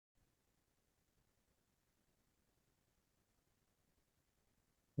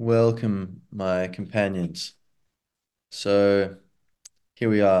Welcome, my companions. So here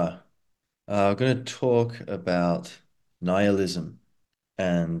we are. I'm going to talk about nihilism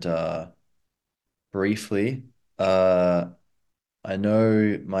and briefly, uh, I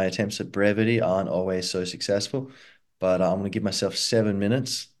know my attempts at brevity aren't always so successful, but I'm going to give myself 7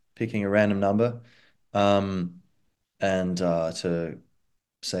 minutes picking a random number um, and to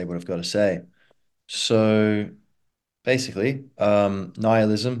say what I've got to say. So basically,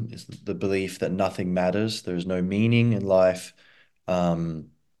 nihilism is the belief that nothing matters. There's no meaning in life.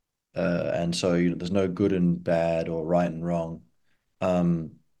 Um, and so there's no good and bad or right and wrong.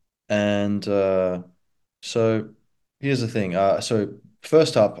 Um, and so here's the thing. So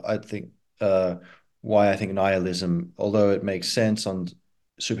first up, I think uh, why I think nihilism, although it makes sense on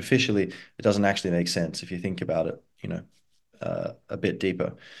superficially, it doesn't actually make sense if you think about it, a bit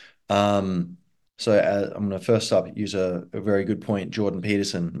deeper. Um, so I'm going to first up use a very good point Jordan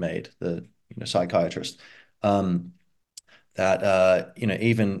Peterson made, the psychiatrist. Um, that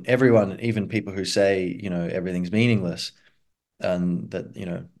even everyone, even people who say everything's meaningless and that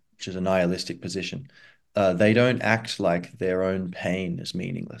which is a nihilistic position, they don't act like their own pain is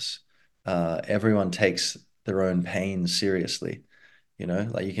meaningless. Everyone takes their own pain seriously.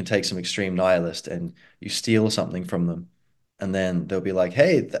 Like you can take some extreme nihilist and you steal something from them, and then they'll be like,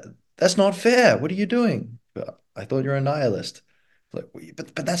 "Hey, that's not fair. What are you doing?" But I thought you're a nihilist. Like,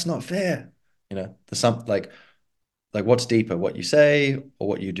 but that's not fair. There's some like what's deeper, what you say or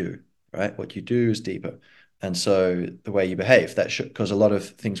what you do, right? What you do is deeper. And so the way you behave, that should, because a lot of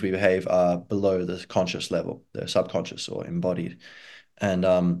things we behave are below the conscious level, they're subconscious or embodied.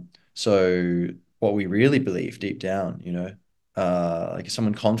 And so what we really believe deep down, like is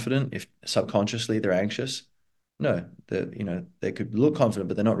someone confident if subconsciously they're anxious? No, they could look confident,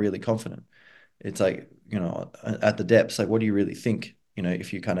 but they're not really confident. It's like, at the depths, like what do you really think?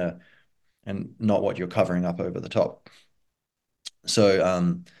 If you kind of, and not what you're covering up over the top.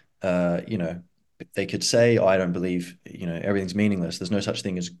 So, they could say, oh, I don't believe, everything's meaningless. There's no such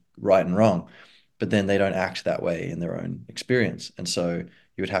thing as right and wrong. But then they don't act that way in their own experience. And so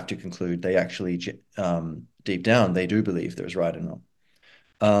you would have to conclude they actually, deep down, they do believe there's right and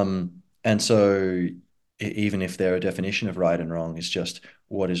wrong. And so even if their definition of right and wrong is just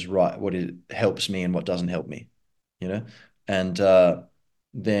what is right, what it helps me and what doesn't help me, you know? And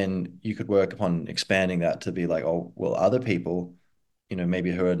then you could work upon expanding that to be like, oh, well, other people,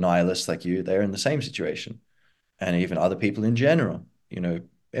 maybe who are nihilists like you, they're in the same situation. And even other people in general,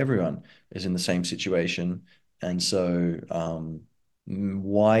 everyone is in the same situation. And so,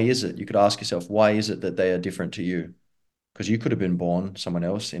 why is it? You could ask yourself, why is it that they are different to you? Because you could have been born someone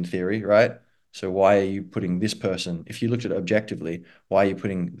else in theory, right? So why are you putting this person, if you looked at it objectively, why are you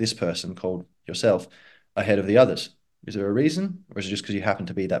putting this person called yourself ahead of the others? Is there a reason, or is it just because you happen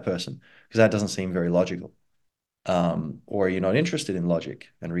to be that person? Because that doesn't seem very logical. Or you're not interested in logic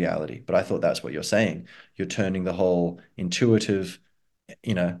and reality. But I thought that's what you're saying. You're turning the whole intuitive,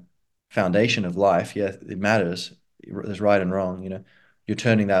 you know, foundation of life. Yeah, it matters. There's right and wrong, You're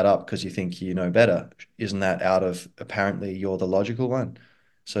turning that up because you think you know better. Isn't that out of apparently you're the logical one?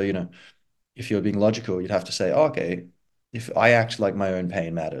 So, if you're being logical, you'd have to say, oh, okay, if I act like my own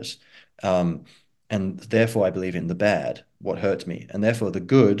pain matters, um, and therefore I believe in the bad, what hurts me, and therefore the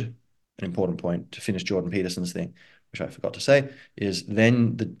good, an important point to finish Jordan Peterson's thing, which I forgot to say, is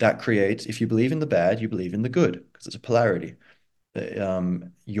then that creates, if you believe in the bad, you believe in the good, because it's a polarity.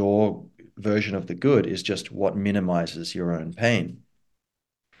 Your version of the good is just what minimizes your own pain.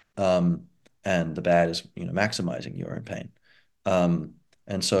 Um, and the bad is, maximizing your own pain. Um,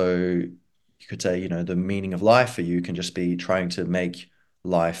 and so you could say, the meaning of life for you can just be trying to make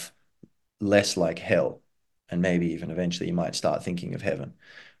life less like hell. And maybe even eventually you might start thinking of heaven,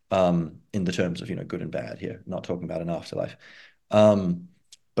 in the terms of, good and bad here, not talking about an afterlife. Um,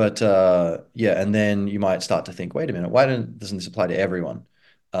 but yeah, and then you might start to think, wait a minute, why doesn't this apply to everyone?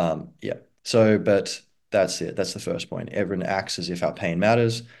 Yeah. So, but that's it. That's the first point. Everyone acts as if our pain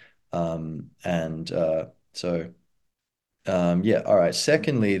matters. And so yeah, all right.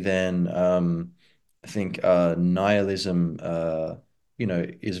 Secondly, then I think nihilism,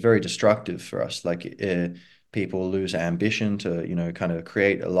 is very destructive for us. Like people lose ambition to, kind of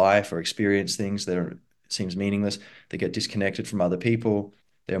create a life or experience things that seems meaningless. They get disconnected from other people.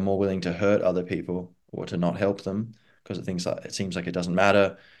 They're more willing to hurt other people or to not help them because it seems like it doesn't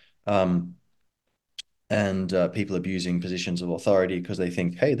matter. Um, and people abusing positions of authority because they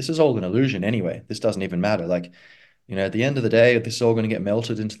think, hey, this is all an illusion anyway. This doesn't even matter. Like, at the end of the day, this is all going to get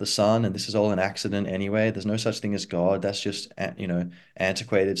melted into the sun, and this is all an accident anyway. There's no such thing as God. That's just,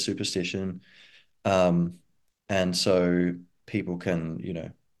 antiquated superstition. Um, and so people can,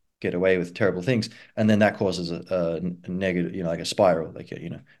 get away with terrible things, and then that causes a negative, like a spiral, like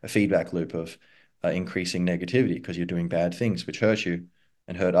a feedback loop of increasing negativity because you're doing bad things which hurt you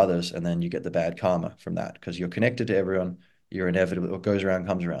and hurt others, and then you get the bad karma from that because you're connected to everyone. You're inevitable. What goes around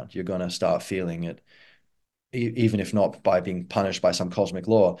comes around. You're gonna start feeling it, even if not by being punished by some cosmic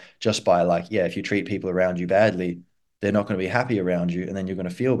law, just by like, yeah, if you treat people around you badly, they're not going to be happy around you, and then you're going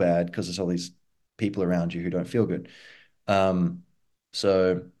to feel bad because there's all these people around you who don't feel good. Um,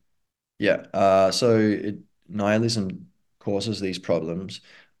 so yeah, nihilism causes these problems,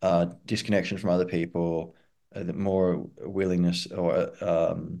 disconnection from other people, the more willingness or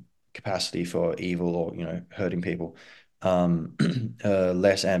capacity for evil or hurting people, um,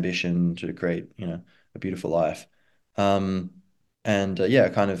 less ambition to create a beautiful life, um, and yeah,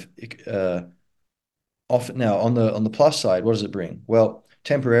 kind of uh, often now on the plus side, what does it bring? Well,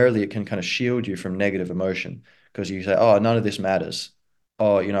 temporarily it can kind of shield you from negative emotion because you say, "Oh, none of this matters."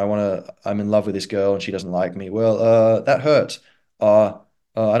 Oh, I'm in love with this girl and she doesn't like me. Well, that hurts. Uh,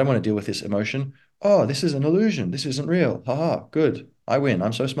 I don't want to deal with this emotion. Oh, this is an illusion. This isn't real. Haha, good. I win.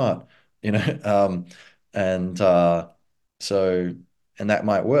 I'm so smart. You know, and so and that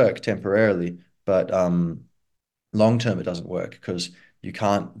might work temporarily, but long term it doesn't work because you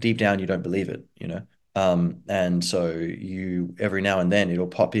can't deep down you don't believe it. And so you every now and then it'll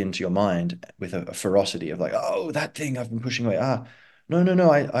pop into your mind with a ferocity of like, oh, that thing I've been pushing away. No, no,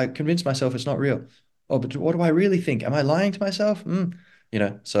 no, I convinced myself it's not real. Oh, but what do I really think? Am I lying to myself?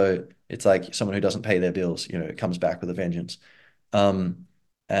 So it's like someone who doesn't pay their bills, it comes back with a vengeance. um,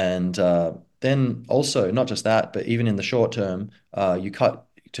 and then also not just that, but even in the short term, you cut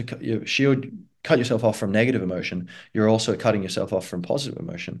yourself off from negative emotion. You're also cutting yourself off from positive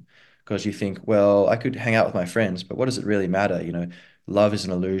emotion because you think, well, I could hang out with my friends, but what does it really matter? Love is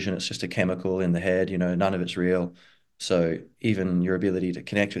an illusion. It's just a chemical in the head. None of it's real. So even your ability to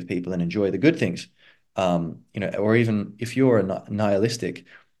connect with people and enjoy the good things, or even if you're a nihilistic,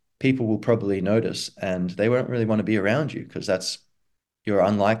 people will probably notice and they won't really want to be around you because you're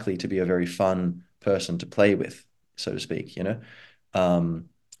unlikely to be a very fun person to play with, so to speak. Um,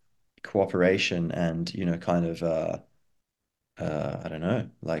 Cooperation and, kind of, I don't know,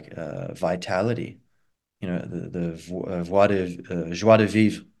 like vitality, the joie de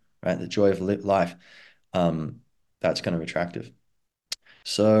vivre, right? The joy of life. Um, that's kind of attractive.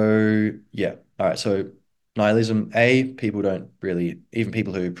 So yeah, all right. So nihilism, people don't really, even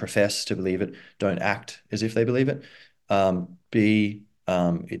people who profess to believe it, don't act as if they believe it. B,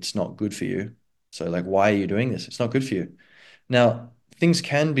 it's not good for you. So like, why are you doing this? It's not good for you. Now, things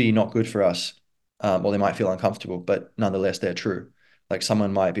can be not good for us, or they might feel uncomfortable, but nonetheless, they're true. Like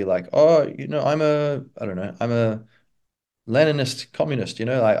someone might be like, oh, I don't know, I'm a Leninist communist,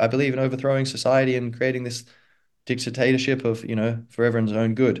 I believe in overthrowing society and creating this dictatorship of, for everyone's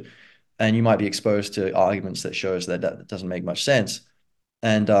own good. And you might be exposed to arguments that shows that doesn't make much sense.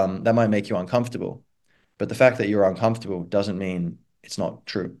 And that might make you uncomfortable. But the fact that you're uncomfortable doesn't mean it's not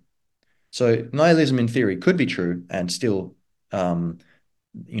true. So nihilism in theory could be true and still, um,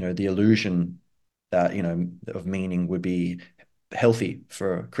 the illusion that, of meaning would be healthy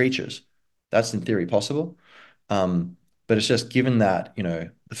for creatures. That's in theory possible. Um, but it's just given that,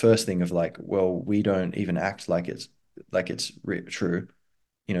 the first thing of like, well, we don't even act like it's true.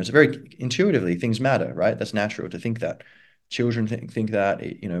 It's very intuitively things matter, right? That's natural to think that. Children think that,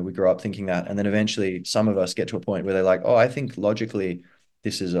 we grow up thinking that, and then eventually some of us get to a point where they're like, oh, I think logically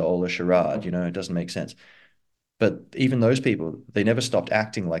this is all a charade, it doesn't make sense. But even those people, they never stopped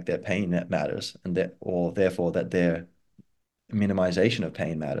acting like their pain that matters, and that, or therefore that their minimization of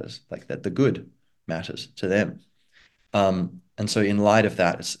pain matters, like that the good matters to them. And so in light of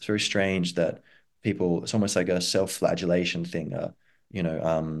that, it's very strange that it's almost like a self-flagellation thing,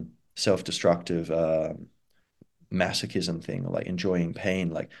 self-destructive masochism thing, or like enjoying pain,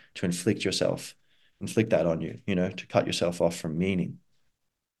 like to inflict that on you, to cut yourself off from meaning.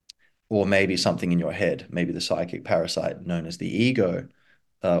 Or maybe something in your head, maybe the psychic parasite known as the ego,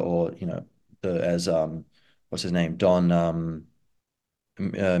 or as what's his name, Don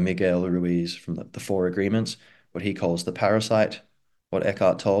Miguel Ruiz from the Four Agreements, what he calls the parasite, what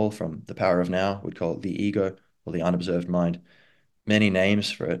Eckhart Tolle from The Power of Now would call the ego or the unobserved mind. Many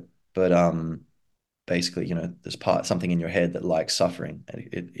names for it, but basically, there's something in your head that likes suffering,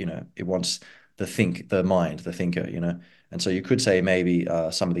 and it wants the mind, the thinker, and so you could say maybe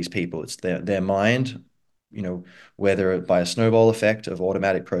some of these people, it's their mind, you know whether by a snowball effect of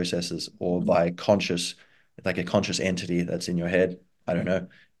automatic processes or by like a conscious entity that's in your head. I don't know.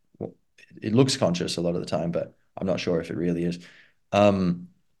 It looks conscious a lot of the time, but I'm not sure if it really is. um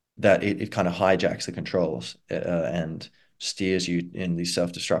that it kind of hijacks the controls, and steers you in these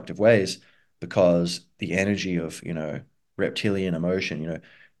self-destructive ways because the energy of, reptilian emotion,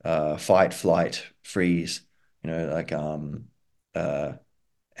 fight, flight, freeze, like uh,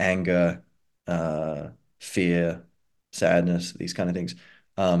 anger, uh, fear, sadness, these kind of things.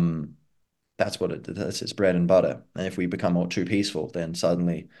 Um, that's its bread and butter. And if we become all too peaceful, then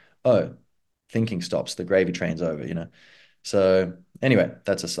suddenly, oh, thinking stops, the gravy train's over. So anyway,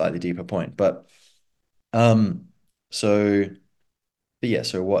 that's a slightly deeper point. Um, so but yeah,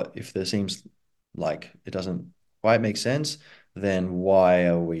 so what if there seems like it doesn't quite make sense, then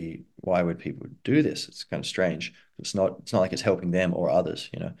why would people do this? It's kind of strange. It's not like it's helping them or others.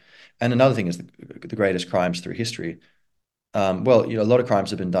 And another thing is the greatest crimes through history. Well, a lot of crimes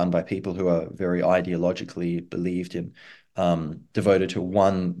have been done by people who are very ideologically believed in, devoted to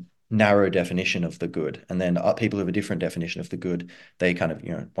one narrow definition of the good, and then people who have a different definition of the good, they kind of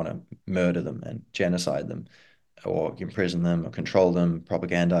want to murder them and genocide them, or imprison them, or control them,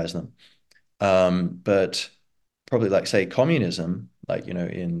 propagandize them. But probably like say communism, like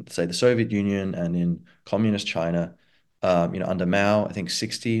in say the Soviet Union and in communist China, under Mao, I think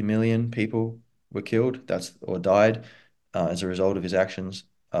 60 million people were killed, that's or died as a result of his actions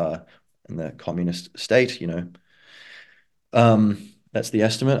in the communist state. That's the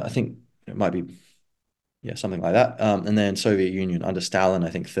estimate. I think it might be, yeah, something like that. And then Soviet Union under Stalin, I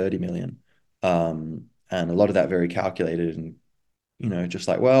think 30 million. And a lot of that very calculated and just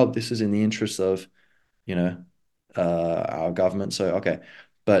like, well, this is in the interests of you know, our government. So okay,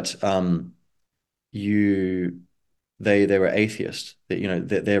 but you they were atheists.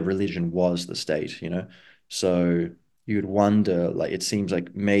 That their religion was the state. So you'd wonder, like, it seems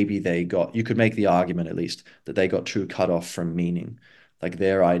like maybe you could make the argument at least that they got too cut off from meaning. Like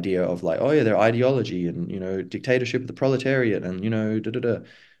their idea of like, oh yeah, their ideology and dictatorship of the proletariat and da da da,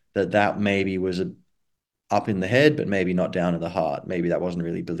 that maybe was up in the head, but maybe not down in the heart. Maybe that wasn't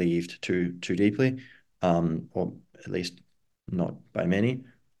really believed too deeply, or at least not by many.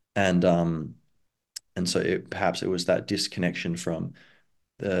 And so perhaps it was that disconnection from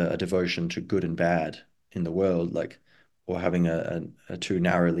a devotion to good and bad in the world, like, or having a too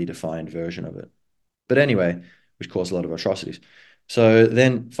narrowly defined version of it. But anyway, which caused a lot of atrocities. So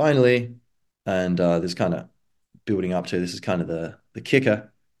then finally, and this kind of building up to this is kind of the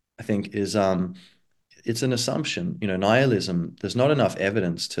kicker, I think, is it's an assumption. Nihilism, there's not enough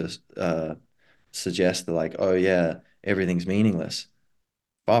evidence to suggest that, like, oh yeah, everything's meaningless.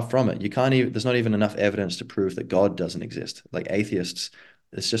 Far from it. You can't even, there's not even enough evidence to prove that God doesn't exist. Like atheists,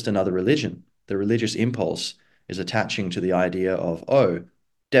 it's just another religion. The religious impulse is attaching to the idea of, oh,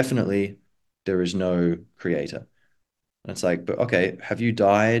 definitely there is no creator. And it's like, but okay, have you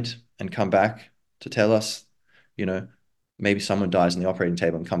died and come back to tell us, you know, maybe someone dies on the operating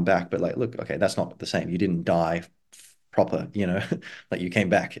table and come back, but like, look, okay, that's not the same. You didn't die proper, like you came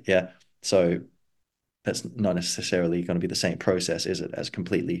back. Yeah. So that's not necessarily going to be the same process, is it, as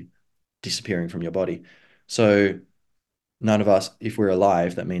completely disappearing from your body? So none of us, if we're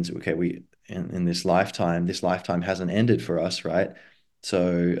alive, that means, okay, in this lifetime hasn't ended for us, right? So,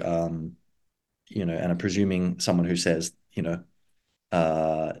 and I'm presuming someone who says,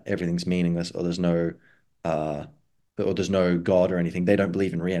 everything's meaningless uh, or there's no God or anything. They don't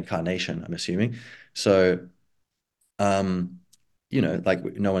believe in reincarnation, I'm assuming. So, um, like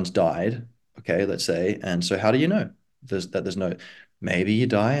no one's died. Okay, let's say. And so how do you know there's no, maybe you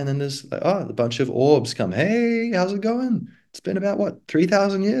die and then there's like, oh, a bunch of orbs come. Hey, how's it going? It's been about what,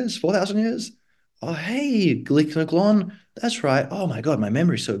 3,000 years, 4,000 years? Oh, hey, Glicknaglon. That's right. Oh my God, my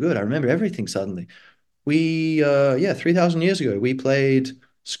memory's so good. I remember everything suddenly. Yeah, 3,000 years ago, we played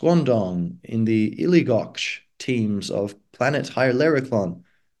Squandong in the Iligok teams of planet Hylariclon.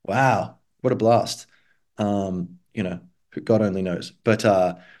 Wow, what a blast. You know, God only knows.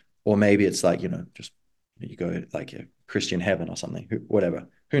 Or maybe it's like, just you go like a Christian heaven or something, whatever,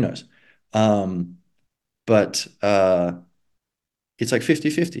 who knows? Um, but it's like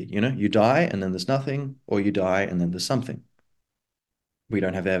 50-50, you die and then there's nothing, or you die and then there's something. We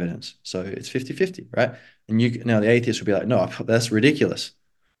don't have evidence. So it's 50-50, right? And now the atheist would be like, no, that's ridiculous.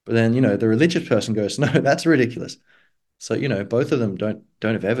 But then, the religious person goes, no, that's ridiculous. So, both of them don't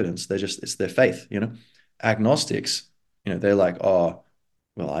have evidence. It's their faith. Agnostics, they're like, oh,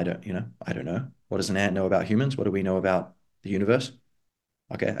 well, I don't know. What does an ant know about humans? What do we know about the universe?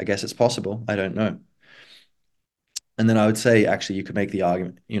 Okay, I guess it's possible. I don't know. And then I would say, actually, you could make the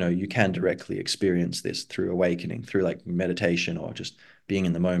argument, you can directly experience this through awakening, through like meditation or just being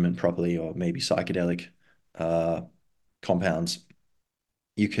in the moment properly, or maybe psychedelic uh, compounds.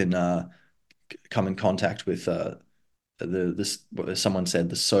 You can come in contact with this, what someone said,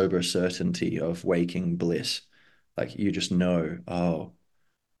 the sober certainty of waking bliss. Like you just know, oh,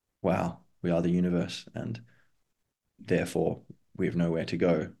 wow, we are the universe, and therefore we have nowhere to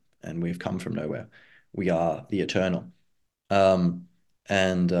go, and we've come from nowhere. We are the eternal. Um,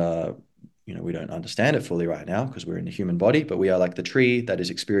 and we don't understand it fully right now because we're in the human body, but we are like the tree that is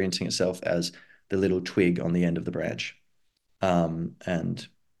experiencing itself as the little twig on the end of the branch. And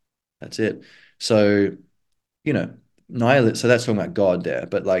that's it. So, you know, so that's talking about God there,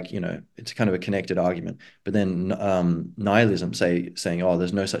 but like, it's kind of a connected argument. But then nihilism saying, oh,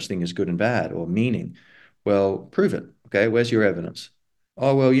 there's no such thing as good and bad or meaning. Well, prove it. Okay, where's your evidence?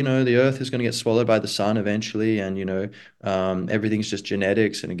 Oh, well, the earth is going to get swallowed by the sun eventually, and everything's just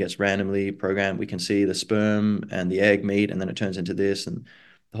genetics and it gets randomly programmed. We can see the sperm and the egg meet, and then it turns into this, and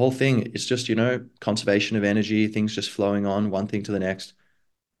the whole thing is just, conservation of energy, things just flowing on, one thing to the next.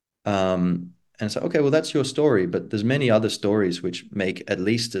 And it's like, okay, well, that's your story, but there's many other stories which make at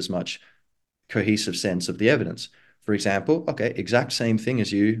least as much cohesive sense of the evidence. For example, okay, exact same thing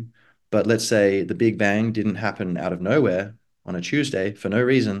as you, but let's say the Big Bang didn't happen out of nowhere on a Tuesday for no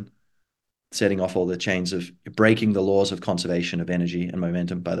reason, setting off all the chains of breaking the laws of conservation of energy and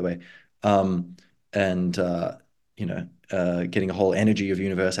momentum, by the way, and getting a whole energy of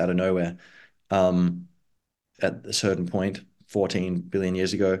universe out of nowhere. Um, at a certain point 14 billion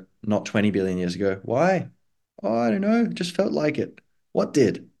years ago, not 20 billion years ago. Why? Oh, I don't know. Just felt like it. What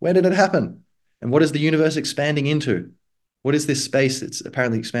did? Where did it happen? And what is the universe expanding into? What is this space it's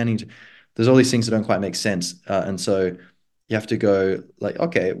apparently expanding to? There's all these things that don't quite make sense. And so you have to go like,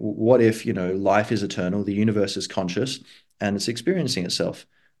 okay, what if, life is eternal, the universe is conscious, and it's experiencing itself.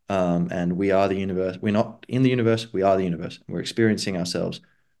 And we are the universe. We're not in the universe. We are the universe. We're experiencing ourselves.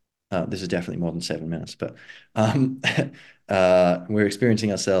 This is definitely more than 7 minutes, but um, we're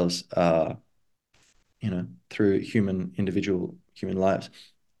experiencing ourselves, through individual human lives.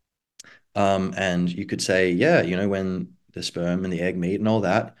 And you could say, yeah, when the sperm and the egg meet and all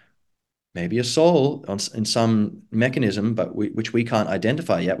that, maybe a soul in some mechanism, but which we can't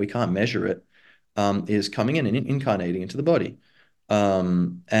identify yet, we can't measure it, is coming in and incarnating into the body.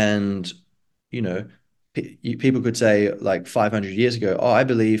 And, you know, people could say like 500 years ago, oh, I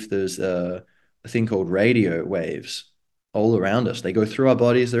believe there's a thing called radio waves all around us. They go through our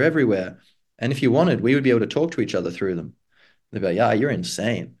bodies, they're everywhere. And if you wanted, we would be able to talk to each other through them. They'd be like, yeah, you're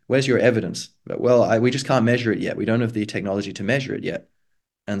insane. Where's your evidence? But, well, we just can't measure it yet. We don't have the technology to measure it yet.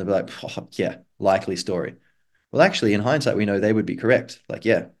 And they'll be like, oh, yeah, likely story. Well, actually, in hindsight, we know they would be correct. Like,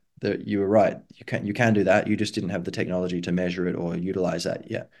 yeah, you were right. You can do that. You just didn't have the technology to measure it or utilize that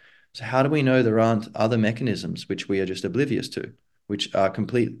yet. So how do we know there aren't other mechanisms which we are just oblivious to, which are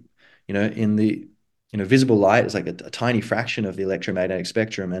complete, in the, visible light is like a tiny fraction of the electromagnetic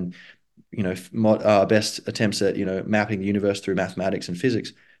spectrum. And, our best attempts at, mapping the universe through mathematics and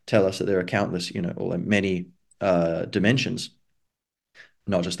physics tell us that there are countless, or like many dimensions,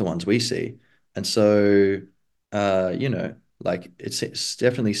 not just the ones we see. And so, like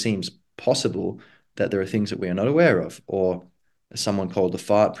definitely seems possible that there are things that we are not aware of, or as someone called the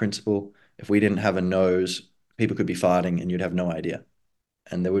fart principle. If we didn't have a nose, people could be farting and you'd have no idea.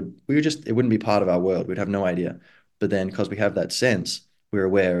 And it wouldn't be part of our world. We'd have no idea. But then because we have that sense, we're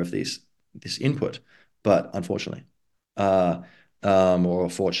aware of this input. But unfortunately, uh, or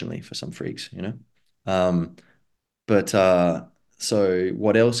fortunately for some freaks, um, but so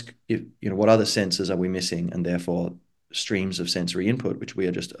what else, what other senses are we missing, and therefore streams of sensory input, which we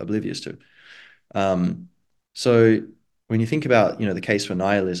are just oblivious to? Um, so when you think about, the case for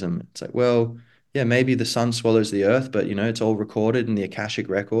nihilism, it's like, well, yeah, maybe the sun swallows the earth, but, it's all recorded in the Akashic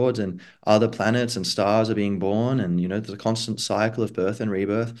records, and other planets and stars are being born, and, there's a constant cycle of birth and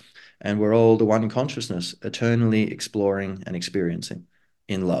rebirth, and we're all the one consciousness, eternally exploring and experiencing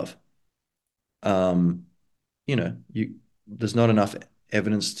in love. Um, there's not enough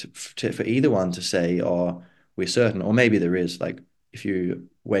evidence for either one to say, oh, we're certain, or maybe there is. Like if you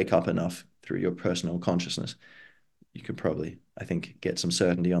wake up enough through your personal consciousness, you could probably, I think, get some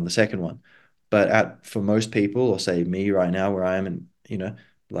certainty on the second one. But for most people, or say me right now, where I am, and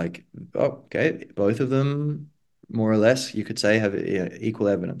like, oh, okay, both of them, more or less, you could say have equal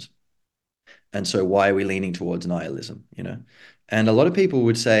evidence. And so why are we leaning towards nihilism, And a lot of people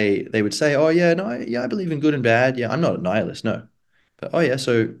they would say, oh yeah, no, yeah, I believe in good and bad. Yeah, I'm not a nihilist, no. But oh yeah,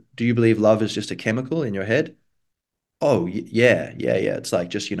 so do you believe love is just a chemical in your head? Oh yeah, yeah, yeah. It's like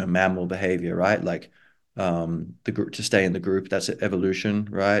just, mammal behavior, right? Like the group to stay in the group, that's evolution,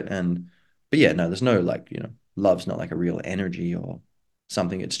 right? But yeah, no, there's no like, love's not like a real energy or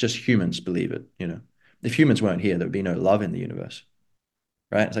something. It's just humans believe it. If humans weren't here, there'd be no love in the universe,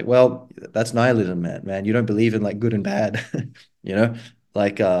 right? It's like, well, that's nihilism, man. You don't believe in like good and bad, you know?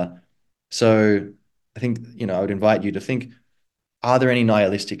 Like, so. I think, I would invite you to think, are there any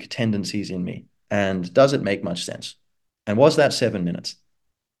nihilistic tendencies in me? And does it make much sense? And was that 7 minutes?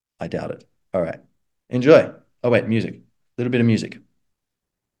 I doubt it. All right. Enjoy. Oh, wait, music. A little bit of music.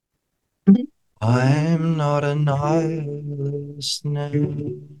 I'm not a nihilist,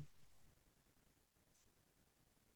 no.